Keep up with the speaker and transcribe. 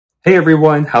Hey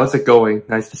everyone, how's it going?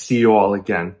 Nice to see you all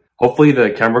again. Hopefully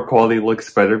the camera quality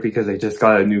looks better because I just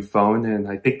got a new phone and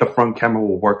I think the front camera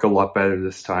will work a lot better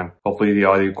this time. Hopefully the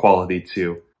audio quality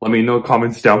too. Let me know in the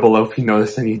comments down below if you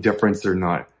notice any difference or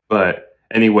not. But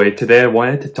anyway, today I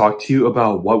wanted to talk to you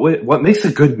about what makes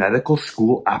a good medical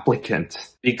school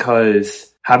applicant.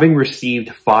 Because having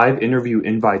received 5 interview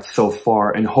invites so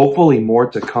far and hopefully more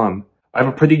to come, I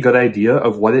have a pretty good idea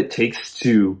of what it takes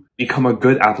to become a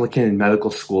good applicant in medical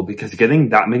school because getting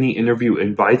that many interview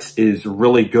invites is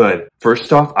really good.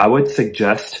 First off, I would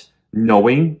suggest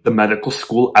knowing the medical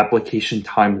school application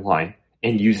timeline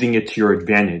and using it to your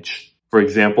advantage. For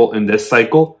example, in this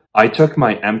cycle, I took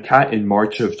my MCAT in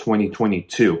March of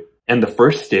 2022, and the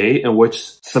first day in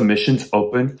which submissions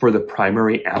opened for the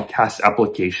primary AMCAS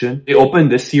application, they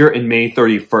opened this year in May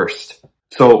 31st.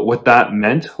 So what that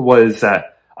meant was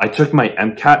that I took my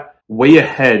MCAT way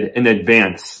ahead in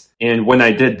advance. And when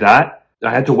I did that,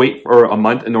 I had to wait for a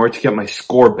month in order to get my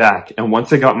score back. And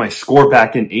once I got my score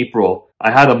back in April, I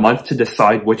had a month to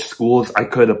decide which schools I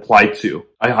could apply to.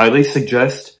 I highly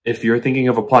suggest, if you're thinking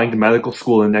of applying to medical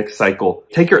school in the next cycle,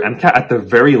 take your MCAT at the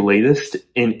very latest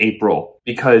in April.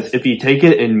 Because if you take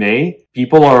it in May,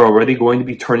 people are already going to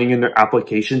be turning in their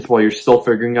applications while you're still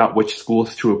figuring out which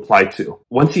schools to apply to.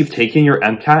 Once you've taken your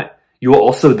MCAT, you will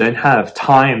also then have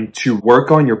time to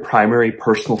work on your primary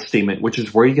personal statement, which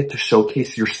is where you get to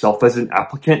showcase yourself as an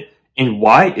applicant and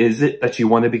why is it that you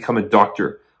want to become a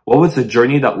doctor? What was the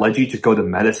journey that led you to go to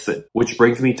medicine? Which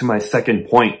brings me to my second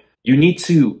point. You need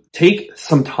to take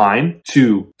some time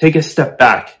to take a step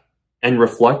back and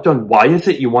reflect on why is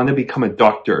it you want to become a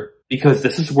doctor? Because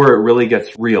this is where it really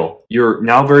gets real. You're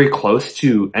now very close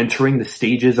to entering the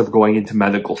stages of going into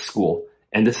medical school.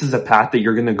 And this is a path that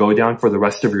you're going to go down for the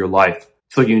rest of your life.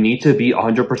 So you need to be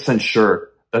 100% sure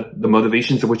that the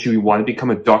motivations in which you want to become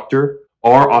a doctor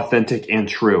are authentic and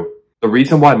true. The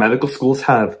reason why medical schools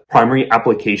have primary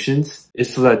applications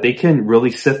is so that they can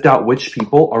really sift out which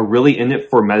people are really in it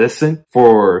for medicine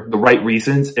for the right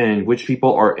reasons and which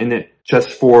people are in it just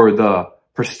for the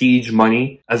prestige,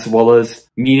 money, as well as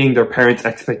meeting their parents'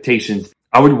 expectations.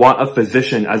 I would want a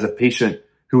physician as a patient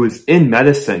who is in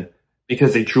medicine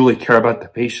because they truly care about the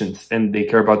patients and they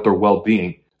care about their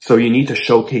well-being. So you need to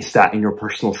showcase that in your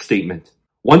personal statement.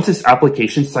 Once this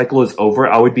application cycle is over,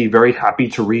 I would be very happy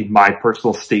to read my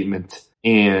personal statement.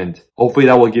 And hopefully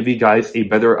that will give you guys a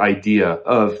better idea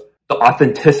of the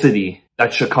authenticity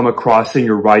that should come across in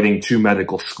your writing to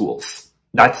medical schools.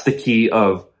 That's the key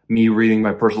of me reading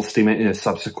my personal statement in a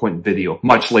subsequent video,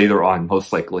 much later on,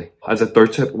 most likely. As a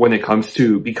third tip, when it comes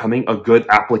to becoming a good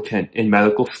applicant in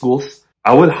medical schools,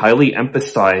 I would highly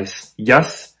emphasize,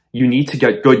 yes, you need to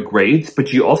get good grades,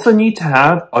 but you also need to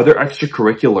have other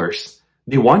extracurriculars.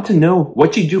 They want to know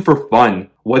what you do for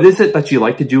fun. What is it that you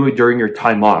like to do during your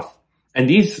time off? And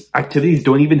these activities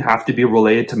don't even have to be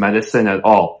related to medicine at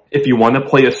all. If you want to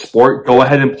play a sport, go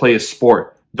ahead and play a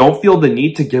sport. Don't feel the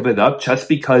need to give it up just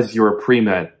because you're a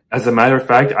pre-med. As a matter of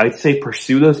fact, I'd say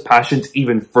pursue those passions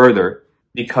even further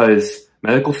because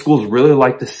medical schools really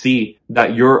like to see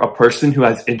that you're a person who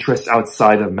has interests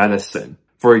outside of medicine.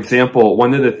 For example,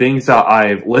 one of the things that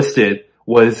I've listed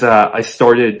was I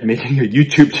started making a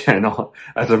YouTube channel,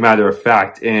 as a matter of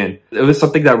fact, and it was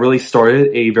something that really started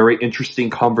a very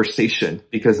interesting conversation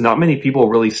because not many people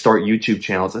really start YouTube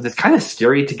channels, and it's kind of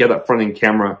scary to get up front in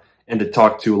camera and to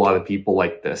talk to a lot of people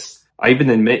like this. I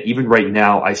even admit, even right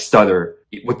now, I stutter.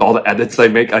 With all the edits I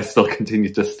make, I still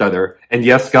continue to stutter. And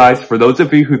yes, guys, for those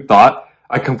of you who thought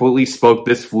I completely spoke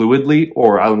this fluidly,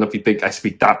 or I don't know if you think I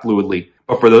speak that fluidly,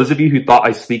 but for those of you who thought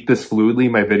I speak this fluidly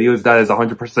in my videos, that is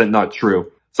 100% not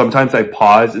true. Sometimes I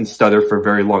pause and stutter for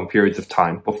very long periods of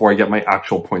time before I get my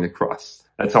actual point across.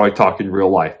 That's how I talk in real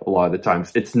life a lot of the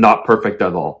times. It's not perfect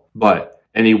at all. But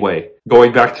anyway,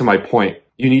 going back to my point,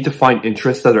 you need to find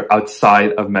interests that are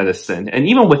outside of medicine, and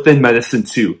even within medicine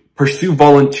too. Pursue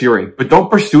volunteering, but don't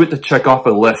pursue it to check off a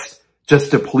list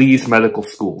just to please medical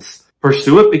schools.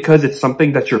 Pursue it because it's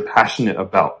something that you're passionate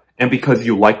about and because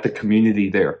you like the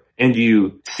community there and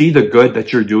you see the good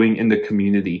that you're doing in the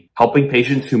community, helping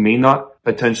patients who may not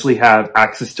potentially have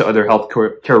access to other health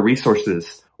care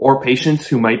resources or patients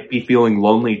who might be feeling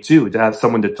lonely too, to have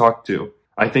someone to talk to.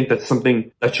 I think that's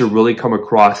something that should really come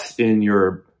across in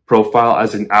your profile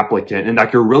as an applicant and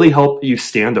that could really help you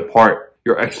stand apart.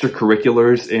 Your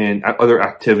extracurriculars and other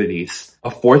activities.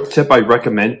 A fourth tip I'd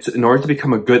recommend in order to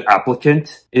become a good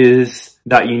applicant is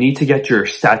that you need to get your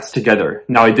stats together.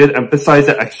 Now, I did emphasize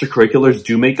that extracurriculars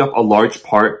do make up a large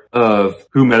part of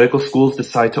who medical schools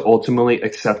decide to ultimately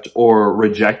accept or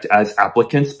reject as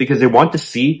applicants because they want to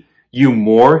see you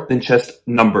more than just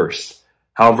numbers.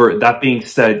 However, that being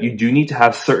said, you do need to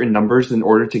have certain numbers in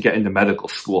order to get into medical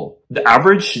school. The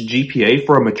average GPA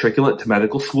for a matriculant to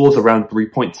medical school is around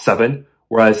 3.7,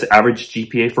 whereas the average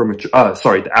GPA for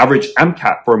the average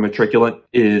MCAT for a matriculant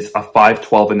is a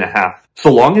 512.5.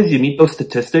 So long as you meet those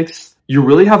statistics, you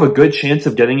really have a good chance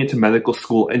of getting into medical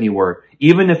school anywhere,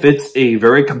 even if it's a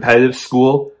very competitive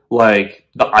school like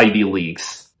the Ivy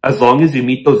Leagues. As long as you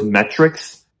meet those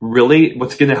metrics, really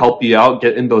what's going to help you out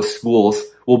get in those schools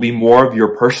will be more of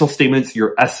your personal statements,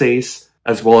 your essays,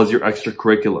 as well as your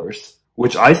extracurriculars,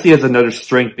 which I see as another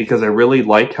strength because I really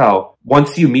like how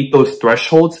once you meet those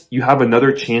thresholds, you have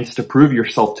another chance to prove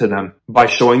yourself to them by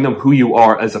showing them who you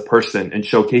are as a person and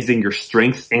showcasing your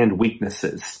strengths and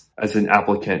weaknesses as an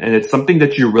applicant. And it's something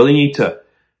that you really need to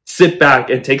sit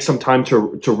back and take some time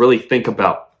to really think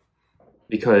about,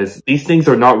 because these things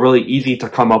are not really easy to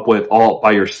come up with all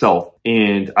by yourself.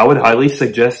 And I would highly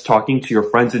suggest talking to your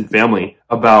friends and family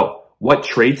about what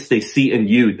traits they see in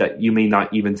you that you may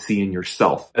not even see in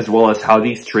yourself, as well as how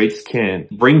these traits can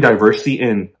bring diversity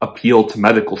and appeal to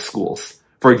medical schools.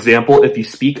 For example, if you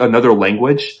speak another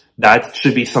language, that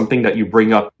should be something that you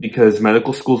bring up, because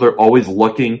medical schools are always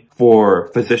looking for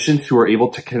physicians who are able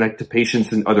to connect to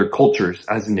patients in other cultures,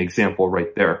 as an example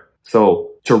right there.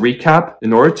 So to recap,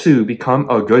 in order to become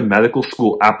a good medical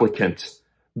school applicant,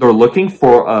 they're looking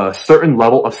for a certain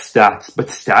level of stats, but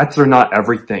stats are not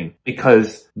everything,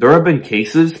 because there have been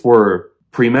cases where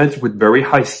pre-meds with very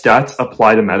high stats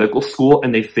apply to medical school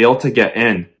and they fail to get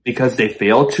in because they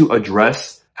fail to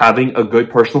address having a good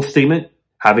personal statement,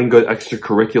 having good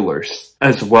extracurriculars,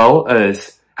 as well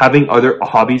as having other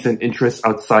hobbies and interests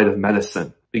outside of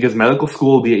medicine, because medical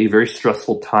school will be a very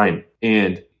stressful time,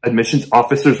 and admissions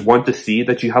officers want to see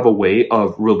that you have a way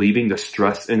of relieving the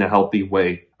stress in a healthy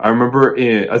way. I remember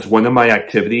as one of my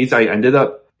activities, I ended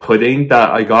up putting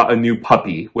that I got a new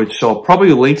puppy, which I'll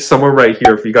probably link somewhere right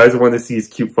here if you guys want to see his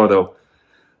cute photo.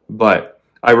 But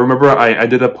I remember I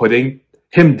ended up putting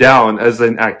him down as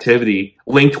an activity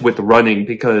linked with running,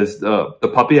 because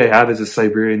the puppy I have is a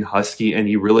Siberian Husky and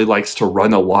he really likes to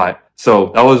run a lot.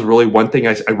 So that was really one thing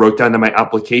I wrote down in my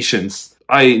applications.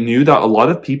 I knew that a lot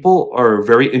of people are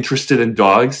very interested in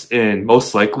dogs, and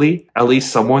most likely, at least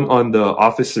someone on the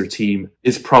officer team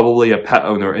is probably a pet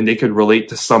owner, and they could relate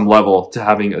to some level to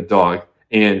having a dog.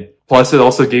 And plus, it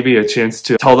also gave me a chance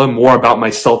to tell them more about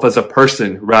myself as a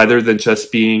person, rather than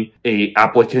just being an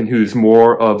applicant who's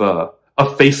more of a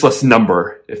faceless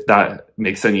number, if that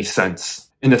makes any sense.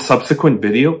 In a subsequent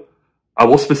video, I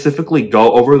will specifically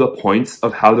go over the points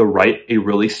of how to write a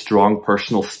really strong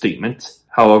personal statement.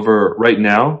 However, right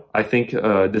now, I think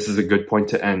this is a good point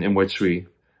to end, in which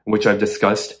I've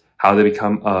discussed how to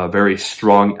become a very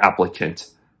strong applicant.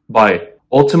 By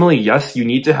ultimately, yes, you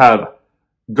need to have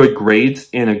good grades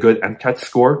and a good MCAT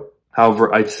score.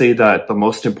 However, I'd say that the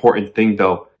most important thing,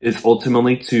 though, is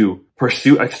ultimately to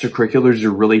pursue extracurriculars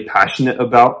you're really passionate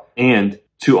about, and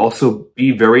to also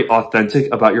be very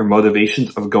authentic about your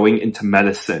motivations of going into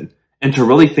medicine, and to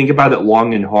really think about it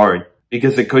long and hard.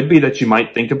 Because it could be that you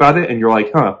might think about it and you're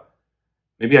like,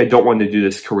 maybe I don't want to do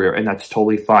this career, and that's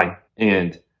totally fine.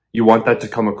 And you want that to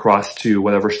come across to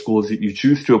whatever schools you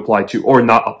choose to apply to or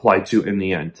not apply to in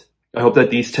the end. I hope that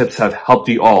these tips have helped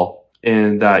you all,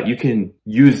 and that you can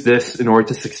use this in order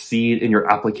to succeed in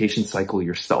your application cycle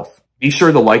yourself. Be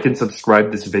sure to like and subscribe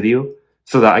this video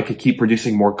so that I could keep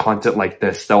producing more content like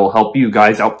this that will help you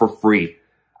guys out for free.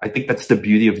 I think that's the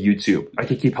beauty of YouTube. I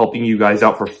can keep helping you guys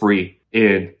out for free,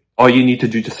 and all you need to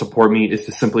do to support me is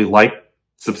to simply like,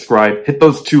 subscribe, hit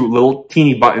those two little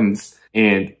teeny buttons,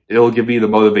 and it'll give me the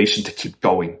motivation to keep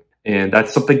going. And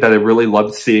that's something that I really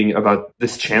loved seeing about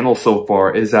this channel so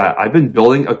far, is that I've been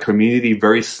building a community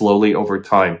very slowly over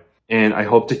time. And I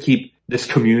hope to keep this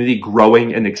community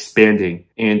growing and expanding,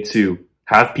 and to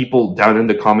have people down in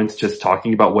the comments just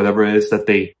talking about whatever it is that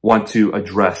they want to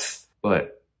address.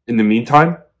 But in the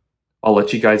meantime, I'll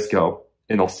let you guys go,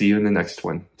 and I'll see you in the next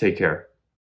one. Take care.